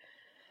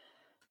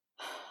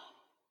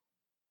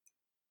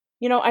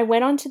 I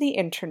went onto the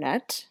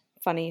internet.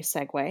 Funny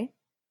segue.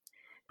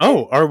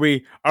 Oh, are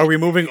we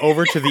moving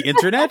over to the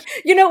internet?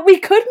 We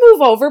could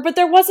move over, but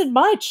there wasn't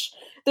much.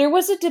 There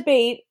was a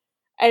debate,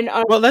 and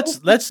Well, let's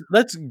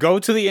go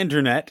to the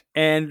internet,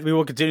 and we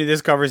will continue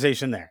this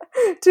conversation there.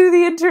 to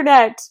the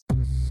internet.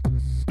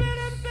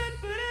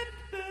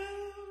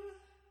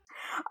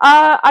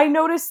 I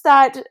noticed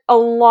that a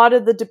lot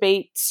of the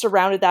debate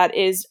surrounded that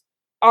is,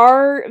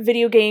 are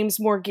video games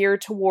more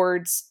geared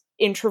towards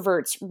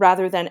introverts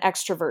rather than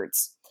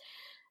extroverts?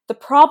 The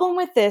problem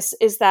with this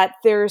is that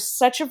there's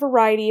such a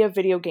variety of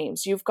video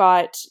games. You've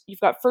got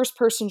first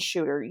person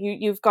shooter,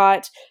 you've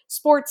got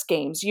sports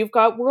games, you've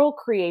got world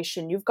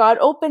creation, you've got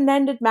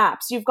open-ended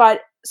maps, you've got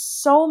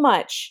so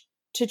much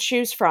to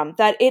choose from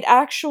that it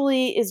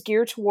actually is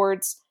geared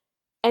towards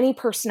any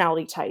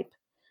personality type,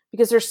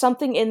 because there's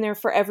something in there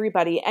for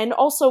everybody. And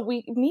also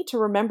we need to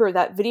remember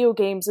that video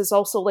games is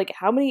also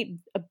how many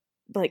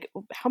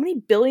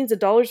billions of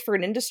dollars for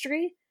an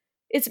industry?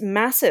 It's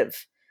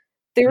massive.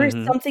 There is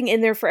something in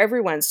there for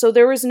everyone. So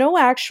there is no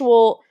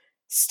actual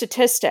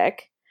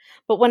statistic.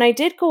 But when I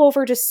did go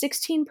over to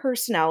 16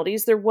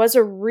 personalities, there was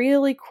a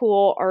really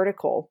cool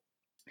article.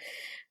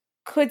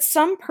 Could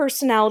some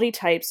personality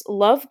types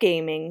love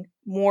gaming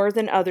more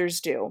than others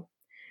do?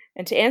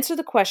 And to answer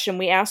the question,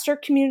 we asked our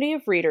community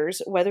of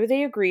readers whether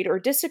they agreed or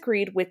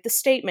disagreed with the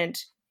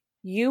statement,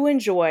 "You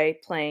enjoy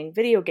playing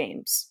video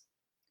games."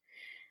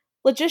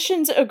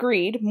 Logicians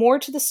agreed more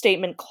to the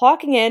statement,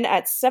 clocking in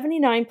at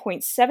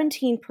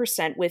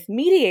 79.17%, with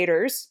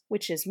mediators,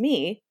 which is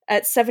me,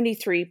 at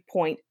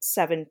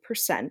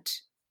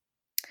 73.7%.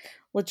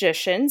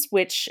 Logicians,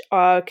 which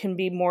can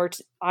be more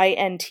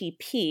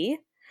INTP,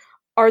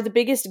 are the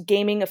biggest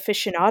gaming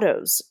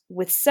aficionados,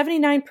 with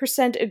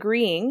 79%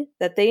 agreeing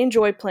that they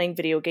enjoy playing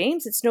video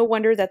games. It's no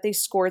wonder that they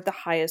scored the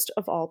highest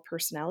of all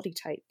personality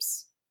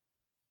types.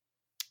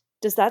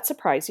 Does that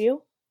surprise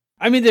you?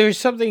 I mean, there's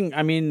something.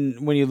 I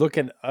mean, when you look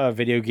at a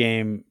video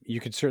game,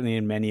 you could certainly,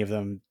 in many of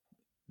them,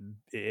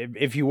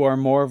 if you are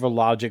more of a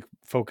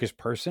logic-focused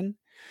person,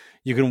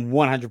 you can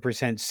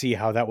 100% see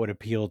how that would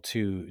appeal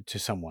to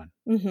someone.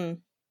 Mm-hmm.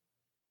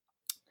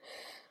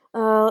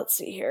 Let's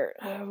see here.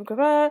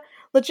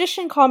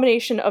 Logician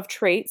combination of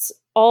traits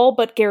all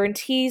but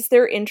guarantees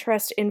their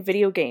interest in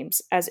video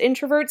games. As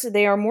introverts,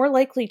 they are more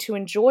likely to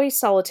enjoy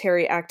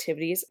solitary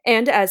activities,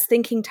 and as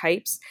thinking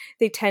types,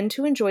 they tend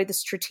to enjoy the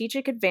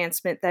strategic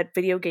advancement that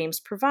video games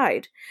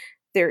provide.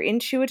 Their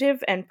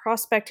intuitive and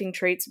prospecting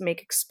traits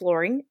make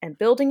exploring and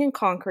building and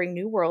conquering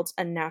new worlds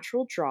a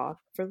natural draw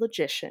for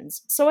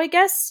logicians. So I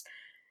guess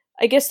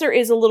there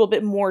is a little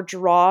bit more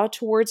draw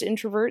towards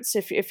introverts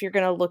if you're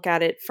going to look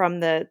at it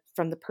from the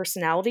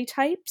personality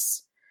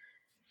types.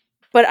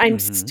 But I'm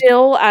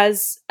still,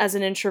 as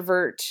an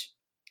introvert,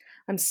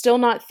 I'm still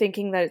not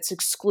thinking that it's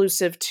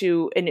exclusive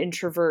to an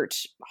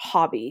introvert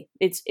hobby.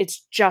 It's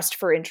just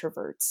for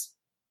introverts.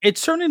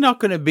 It's certainly not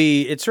going to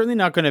be. It's certainly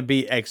not going to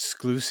be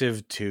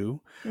exclusive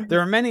to. Mm-hmm. There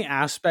are many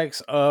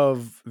aspects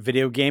of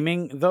video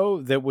gaming,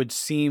 though, that would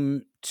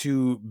seem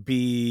to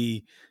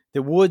be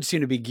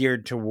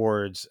geared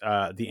towards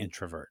the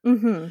introvert.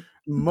 Mm-hmm.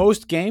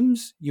 Most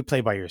games you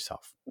play by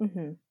yourself.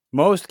 Mm-hmm.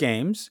 Most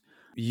games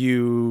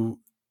you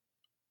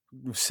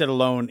sit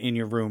alone in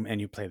your room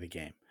and you play the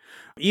game.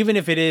 Even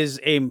if it is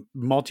a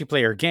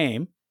multiplayer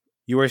game,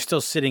 you are still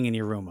sitting in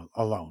your room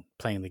alone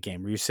playing the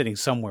game, or you're sitting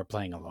somewhere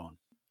playing alone.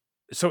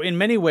 So in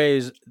many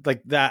ways,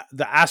 like that,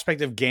 the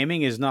aspect of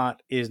gaming is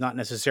not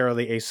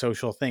necessarily a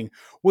social thing,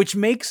 which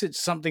makes it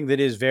something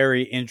that is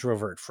very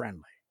introvert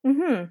friendly.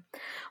 Mm-hmm.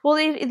 Well,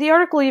 the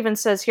article even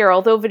says here,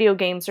 although video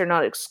games are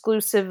not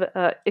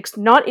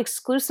not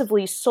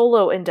exclusively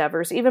solo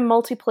endeavors, even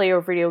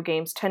multiplayer video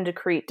games tend to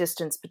create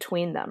distance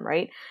between them,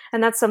 right?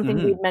 And that's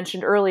something we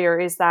mentioned earlier,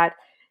 is that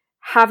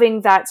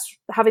having that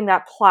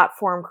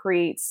platform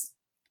creates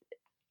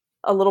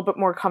a little bit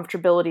more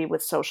comfortability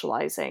with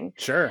socializing.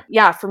 Sure.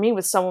 Yeah, for me,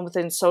 with someone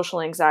with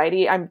social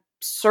anxiety, I'm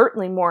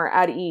certainly more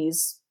at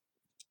ease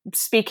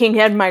speaking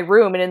in my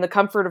room and in the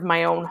comfort of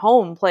my own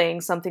home,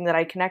 playing something that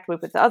I connect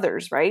with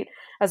others, right?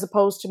 As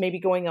opposed to maybe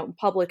going out in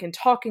public and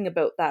talking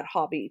about that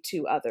hobby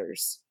to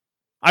others.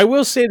 I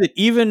will say that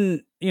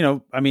even,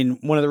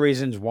 one of the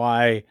reasons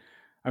why,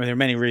 there are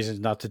many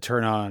reasons not to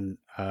turn on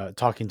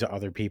talking to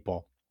other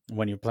people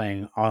when you're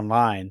playing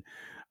online.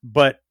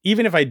 But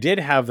even if I did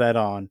have that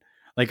on,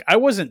 I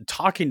wasn't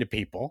talking to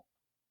people.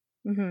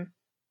 Mm-hmm.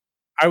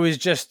 I was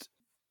just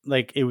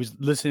it was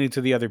listening to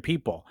the other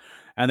people.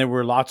 And there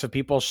were lots of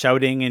people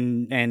shouting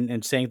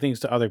and saying things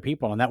to other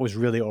people. And that was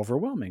really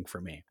overwhelming for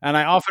me. And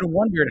I often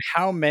wondered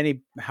how many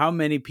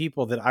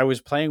people that I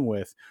was playing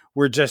with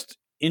were just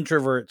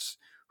introverts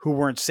who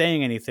weren't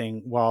saying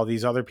anything while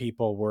these other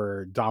people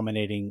were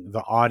dominating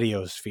the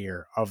audio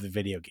sphere of the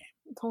video game.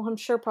 Oh, I'm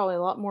sure probably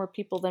a lot more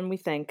people than we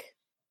think,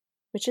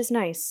 which is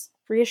nice.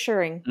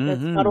 Reassuring.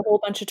 That's not a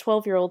whole bunch of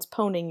 12-year-olds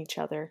poning each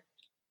other.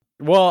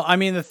 Well,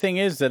 the thing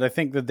is that I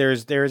think that there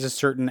is a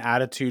certain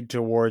attitude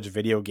towards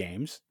video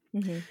games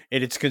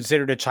It's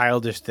considered a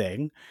childish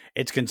thing.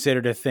 It's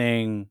considered a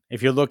thing.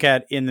 If you look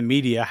at in the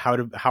media,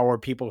 how are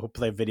people who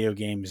play video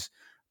games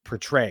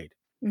portrayed?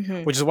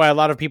 Which is why a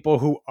lot of people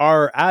who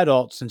are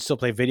adults and still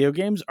play video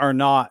games are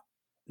not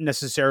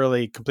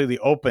necessarily completely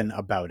open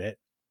about it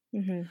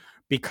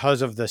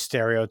because of the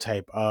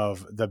stereotype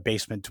of the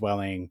basement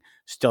dwelling,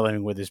 still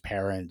living with his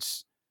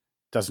parents,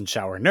 doesn't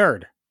shower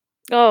nerd.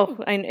 Oh,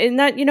 and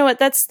that, you know what,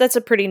 that's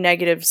a pretty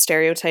negative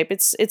stereotype.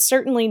 It's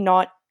certainly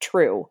not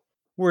true.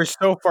 We're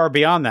so far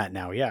beyond that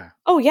now, yeah.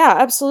 Oh yeah,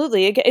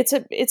 absolutely.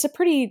 It's a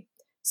pretty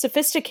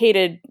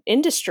sophisticated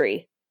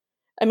industry.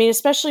 I mean,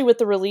 especially with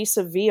the release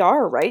of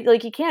VR, right?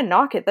 Like, you can't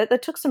knock it.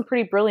 That took some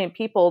pretty brilliant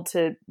people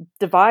to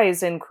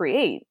devise and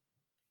create.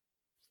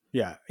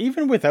 Yeah,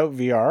 even without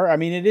VR, I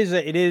mean, it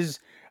is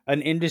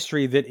an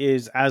industry that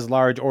is as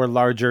large or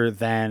larger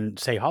than,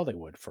 say,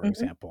 Hollywood, for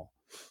example.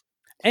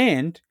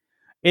 And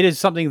it is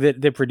something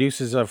that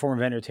produces a form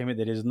of entertainment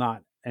that is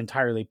not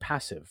entirely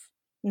passive.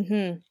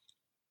 No,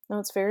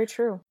 it's very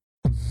true.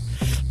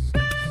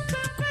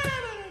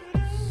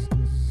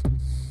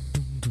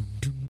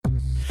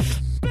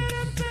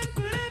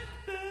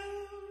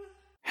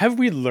 Have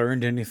we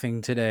learned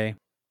anything today?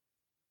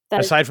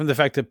 Aside from the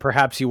fact that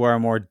perhaps you are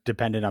more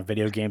dependent on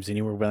video games than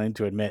you were willing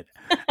to admit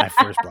at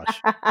first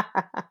blush.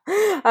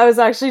 I was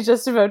actually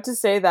just about to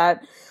say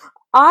that.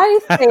 I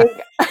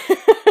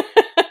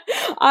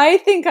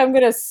think I'm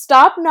going to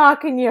stop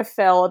knocking you,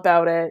 Phil,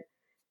 about it.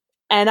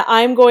 And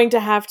I'm going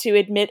to have to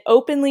admit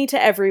openly to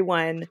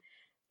everyone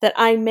that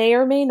I may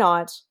or may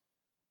not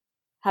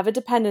have a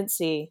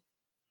dependency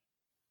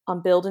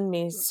on building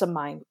me some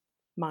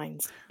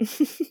minds.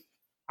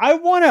 I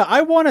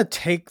wanna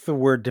take the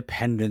word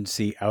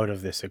dependency out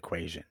of this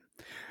equation.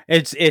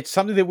 It's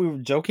something that we were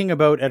joking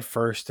about at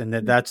first, and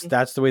that's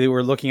the way that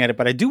we're looking at it.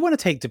 But I do want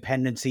to take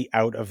dependency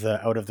out of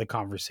the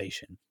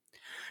conversation,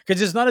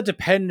 because it's not a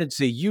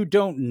dependency. You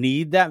don't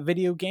need that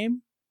video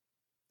game.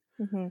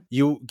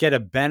 You get a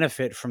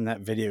benefit from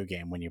that video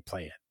game when you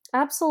play it.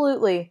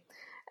 Absolutely.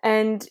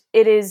 And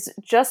it is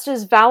just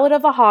as valid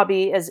of a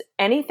hobby as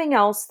anything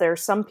else. There are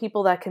some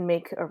people that can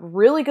make a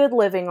really good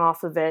living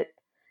off of it.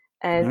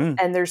 And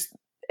there's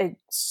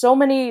so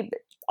many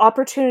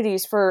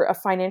opportunities for a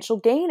financial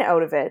gain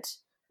out of it.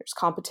 There's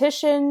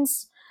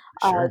competitions.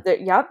 Sure.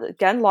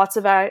 Again, lots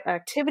of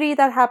activity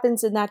that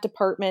happens in that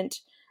department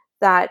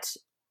that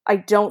I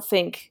don't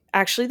think,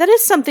 actually, that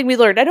is something we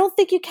learned. I don't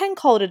think you can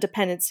call it a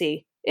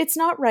dependency. It's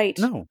not right.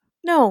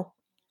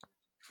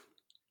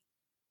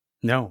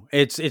 No,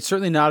 it's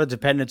certainly not a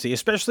dependency,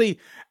 especially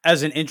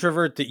as an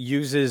introvert that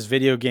uses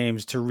video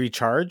games to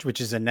recharge, which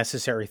is a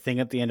necessary thing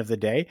at the end of the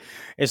day.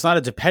 It's not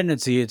a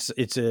dependency. It's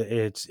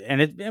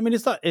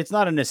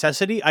not a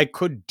necessity. I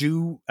could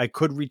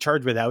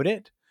recharge without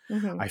it.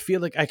 I feel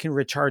like I can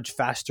recharge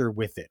faster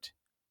with it.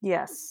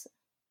 Yes.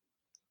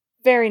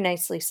 Very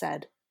nicely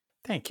said.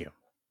 Thank you.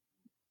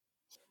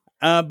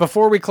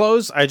 Before we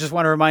close, I just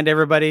want to remind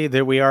everybody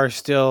that we are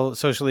still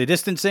socially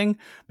distancing.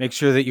 Make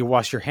sure that you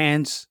wash your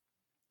hands.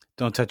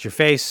 Don't touch your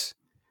face.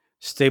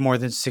 Stay more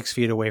than 6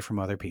 feet away from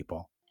other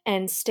people.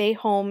 And stay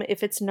home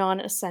if it's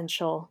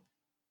non-essential.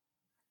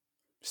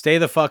 Stay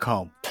the fuck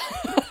home.